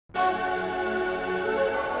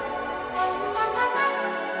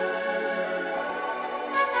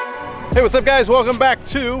Hey, what's up guys? Welcome back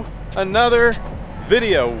to another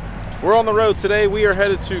video. We're on the road today. We are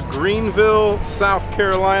headed to Greenville, South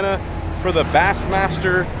Carolina for the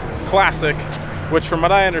Bassmaster Classic, which from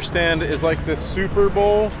what I understand is like the Super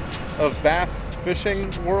Bowl of bass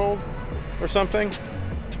fishing world or something.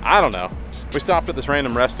 I don't know. We stopped at this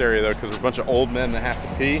random rest area though because we're a bunch of old men that have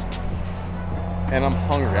to pee. And I'm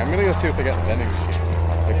hungry. I'm gonna go see what they got in the vending machine.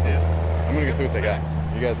 I see it. I'm gonna go see what they got.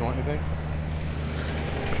 You guys want anything?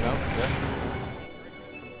 No? Yeah.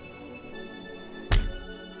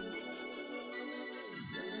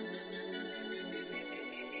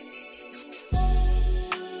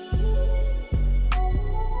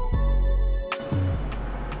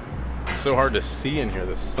 It's so hard to see in here.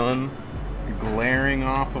 The sun glaring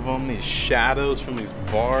off of them, these shadows from these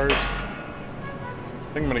bars.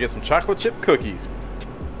 I think I'm gonna get some chocolate chip cookies.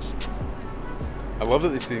 I love that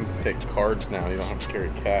these things take cards now. You don't have to carry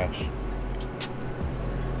cash.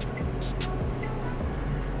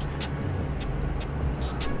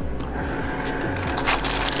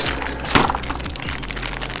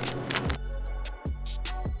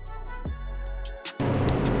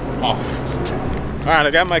 Awesome. All right,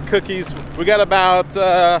 I got my cookies. We got about,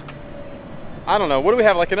 I don't know, what do we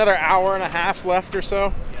have, like another hour and a half left or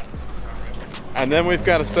so? And then we've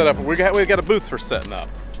got to set up, we've got a booth for setting up.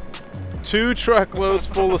 2 truckloads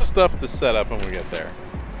full of stuff to set up when we get there.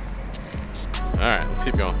 All right, let's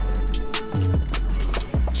keep going.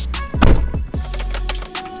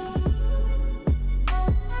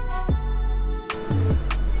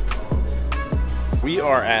 We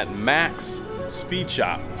are at Mac's Speed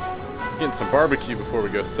Shop. Getting some barbecue before we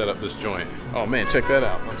go set up this joint. Oh man, check that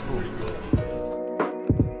out. That's cool.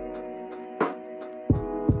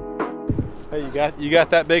 Hey, you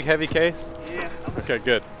got that big heavy case? Yeah. Okay,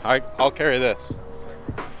 good. I'll carry this.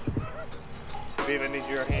 Maybe I need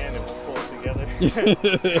your hand and we'll pull it together.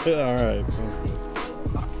 All right, sounds good.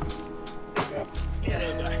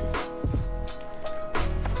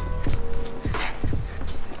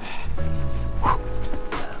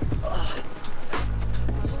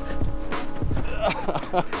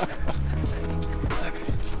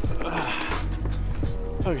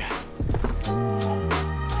 Okay.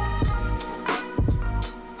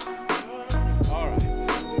 All right.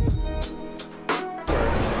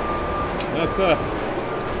 That's us.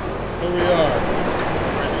 Here we are.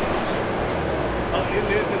 Oh, the good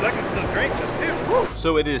news is I can still drink this too. Woo!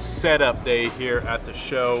 So it is setup day here at the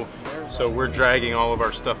show. So we're dragging all of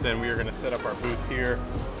our stuff in. We are going to set up our booth here.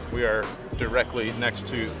 We are directly next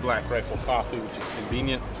to Black Rifle Coffee, which is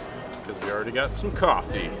convenient because we already got some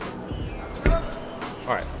coffee.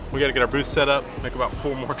 All right, we got to get our booth set up, make about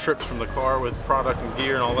 4 more trips from the car with product and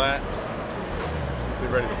gear and all that. Be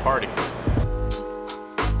ready to party.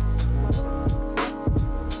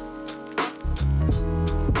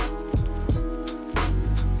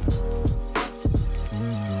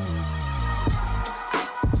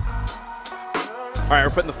 All right, we're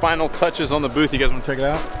putting the final touches on the booth. You guys want to check it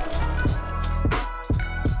out?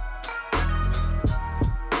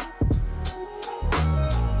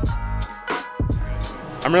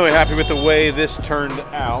 I'm really happy with the way this turned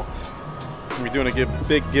out. We're doing a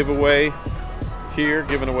big giveaway here,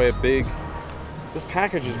 giving away a big. This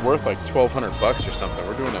package is worth like $1,200 or something.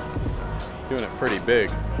 We're doing it pretty big.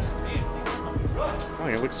 I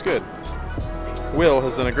think it looks good. Will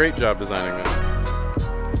has done a great job designing this.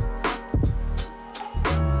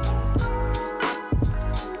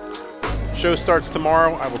 Show starts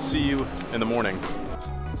tomorrow. I will see you in the morning.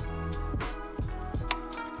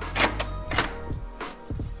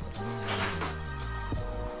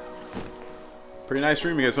 Pretty nice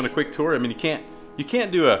room. You guys want a quick tour? I mean, you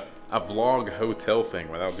can't do a vlog hotel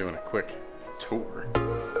thing without doing a quick tour.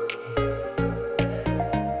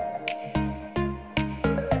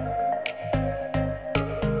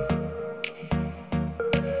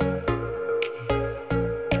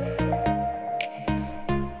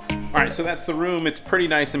 All right, so that's the room. It's pretty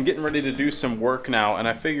nice. I'm getting ready to do some work now, and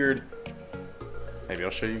I figured maybe I'll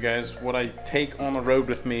show you guys what I take on the road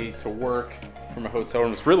with me to work from a hotel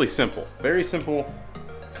room. It's really simple, very simple,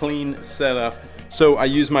 clean setup. So I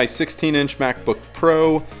use my 16-inch MacBook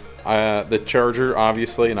Pro, the charger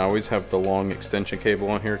obviously, and I always have the long extension cable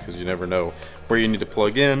on here because you never know where you need to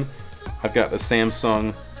plug in. I've got a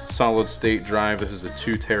Samsung solid state drive. This is a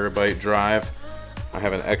 2 terabyte drive. I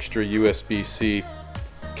have an extra USB-C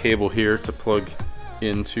cable here to plug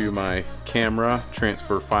into my camera,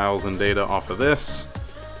 transfer files and data off of this.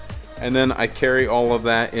 And then I carry all of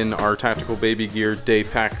that in our Tactical Baby Gear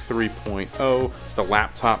Daypack 3.0. The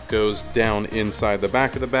laptop goes down inside the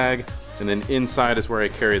back of the bag, and then inside is where I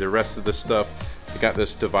carry the rest of the stuff. I got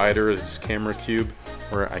this divider, this camera cube,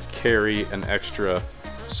 where I carry an extra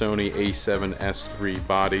Sony a7S III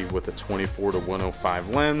body with a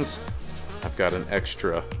 24-105 lens. I've got an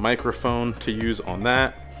extra microphone to use on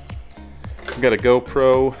that. I've got a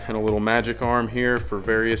GoPro and a little magic arm here for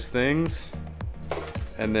various things.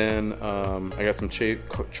 And then I got some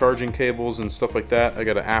charging cables and stuff like that. I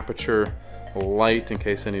got an aperture light in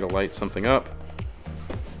case I need to light something up.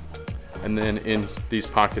 And then in these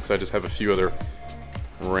pockets, I just have a few other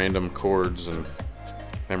random cords and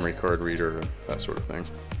memory card reader and that sort of thing.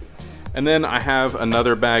 And then I have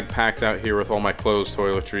another bag packed out here with all my clothes,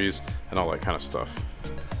 toiletries, and all that kind of stuff.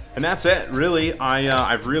 And that's it, really.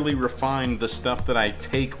 I've really refined the stuff that I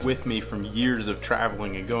take with me from years of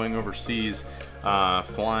traveling and going overseas,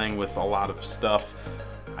 flying with a lot of stuff.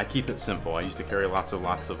 I keep it simple. I used to carry lots of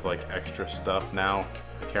like extra stuff. Now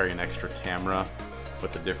I carry an extra camera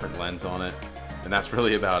with a different lens on it, and that's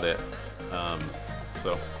really about it.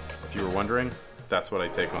 So if you were wondering, that's what I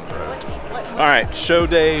take on the road. All right, show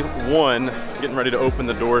day 1, getting ready to open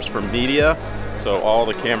the doors for media. So all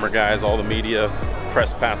the camera guys, all the media,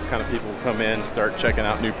 press pass kind of people will come in, start checking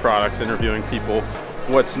out new products, interviewing people,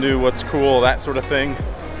 what's new, what's cool, that sort of thing.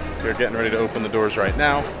 They're getting ready to open the doors right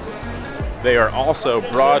now. They are also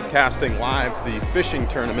broadcasting live the fishing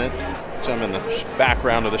tournament, which I'm in the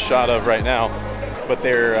background of the shot of right now, but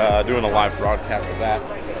they're doing a live broadcast of that.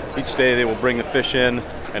 Each day they will bring the fish in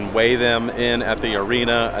and weigh them in at the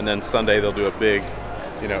arena, and then Sunday they'll do a big,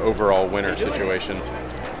 you know, overall winner situation.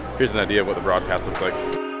 Here's an idea of what the broadcast looks like.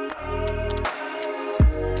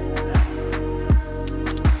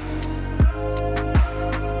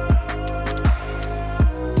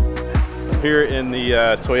 Here in the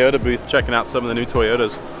Toyota booth, checking out some of the new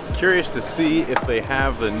Toyotas. Curious to see if they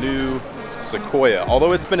have the new Sequoia.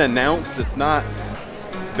 Although it's been announced, it's not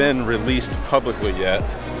been released publicly yet.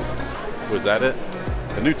 Was that it?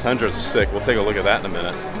 The new Tundra's sick. We'll take a look at that in a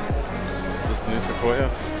minute. Is this the new Sequoia?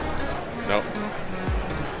 Nope.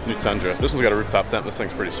 New Tundra. This one's got a rooftop tent. This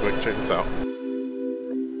thing's pretty sweet. Check this out.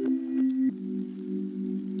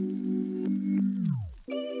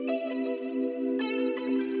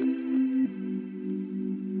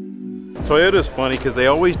 Toyota's funny because they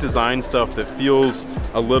always design stuff that feels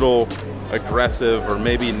a little aggressive or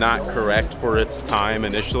maybe not correct for its time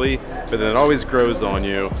initially, but then it always grows on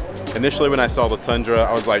you. Initially when I saw the Tundra,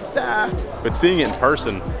 I was like, ah, but seeing it in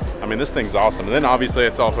person, I mean, this thing's awesome. And then obviously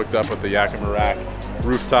it's all hooked up with the Yakima rack,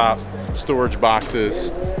 rooftop, storage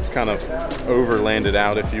boxes. It's kind of overlanded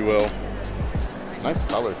out, if you will. Nice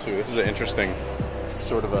color too. This is an interesting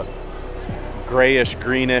sort of a grayish,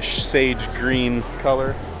 greenish, sage green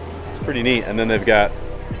color. It's pretty neat. And then they've got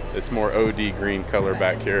this more OD green color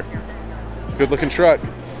back here. Good looking truck.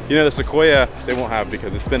 You know, the Sequoia they won't have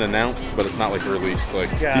because it's been announced, but it's not like released.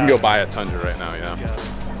 Like you can go buy a Tundra right now, yeah.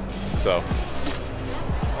 So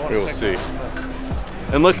we will see.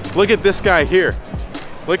 And look at this guy here.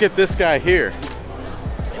 Look at this guy here.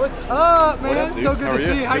 What's up, man? What up, so good to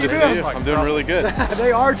see you. How good you to doing? see you. I'm doing really good.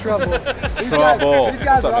 They are trouble. These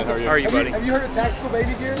guys are awesome. How are you, buddy? Have you heard of Tactical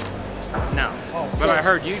Baby Gear? No, but I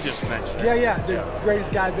heard you just mention it. Yeah, the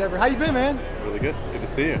greatest guys ever. How you been, man? Really good. Good to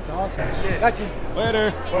see you. It's awesome. Got you.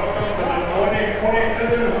 Later. Welcome to the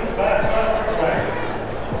 2022 Bassmaster.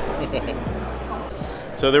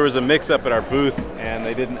 So there was a mix-up at our booth, and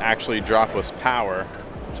they didn't actually drop us power.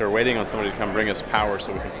 So we're waiting on somebody to come bring us power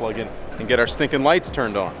so we can plug in and get our stinking lights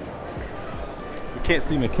turned on. We can't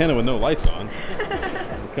see McKenna with no lights on.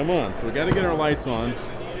 Come on, so we got to get our lights on.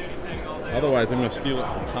 Otherwise, I'm going to steal it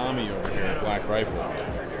from Tommy over here at Black Rifle.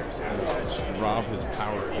 Just rob his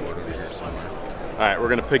power cord over here somewhere. All right, we're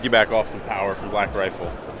going to piggyback off some power from Black Rifle.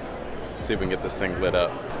 See if we can get this thing lit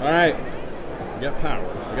up. All right, we got power.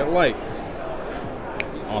 We got lights.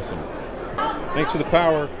 Awesome. Thanks for the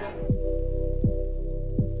power.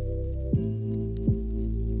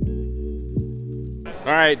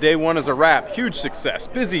 All right, day 1 is a wrap. Huge success.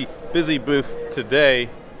 Busy booth today.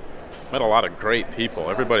 Met a lot of great people.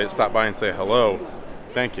 Everybody that stopped by and say hello,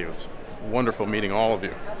 thank you. It's wonderful meeting all of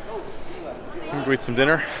you. I'm gonna go eat some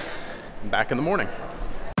dinner and back in the morning.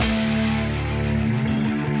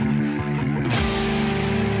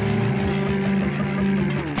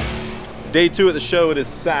 Day 2 at the show. It is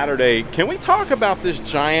Saturday. Can we talk about this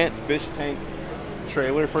giant fish tank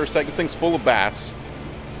trailer for a second? This thing's full of bass.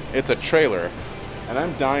 It's a trailer, and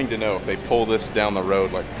I'm dying to know if they pull this down the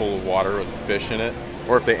road like full of water with fish in it,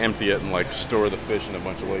 or if they empty it and like store the fish in a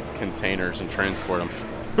bunch of like containers and transport them.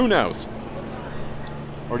 Who knows?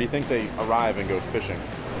 Or do you think they arrive and go fishing?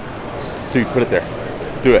 Dude, put it there.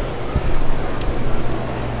 Do it.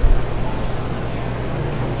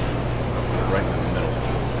 Right in the middle.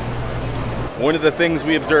 One of the things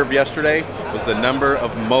we observed yesterday was the number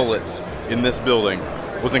of mullets in this building.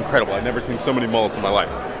 It was incredible. I've never seen so many mullets in my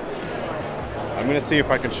life. I'm gonna see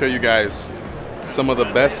if I can show you guys some of the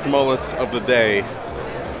best mullets of the day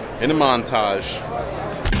in a montage.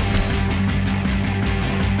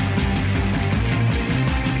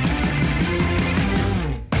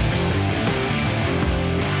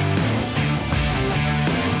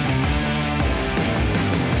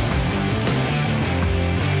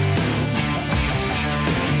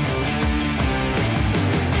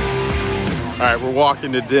 All right, we're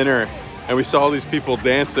walking to dinner and we saw all these people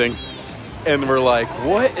dancing and we're like,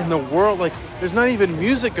 what in the world? Like, there's not even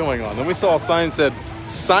music going on. Then we saw a sign that said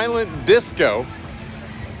silent disco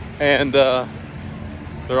and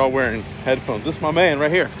they're all wearing headphones. This is my man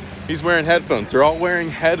right here. He's wearing headphones. They're all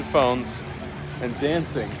wearing headphones and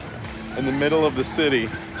dancing in the middle of the city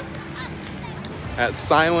at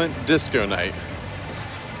silent disco night.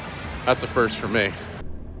 That's a first for me.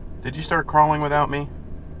 Did you start crawling without me?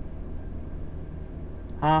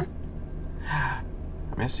 Huh? I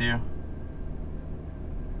miss you.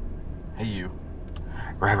 Hey, you.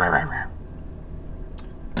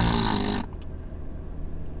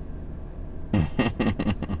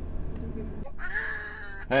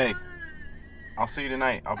 Hey, I'll see you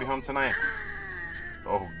tonight. I'll be home tonight.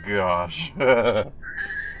 Oh, gosh. All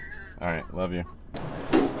right, love you.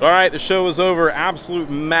 All right, the show is over.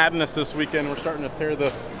 Absolute madness this weekend. We're starting to tear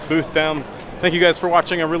the booth down. Thank you guys for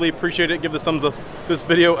watching. I really appreciate it. Give this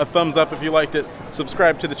video a thumbs up if you liked it.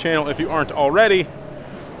 Subscribe to the channel if you aren't already.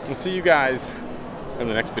 We'll see you guys in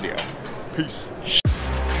the next video. Peace.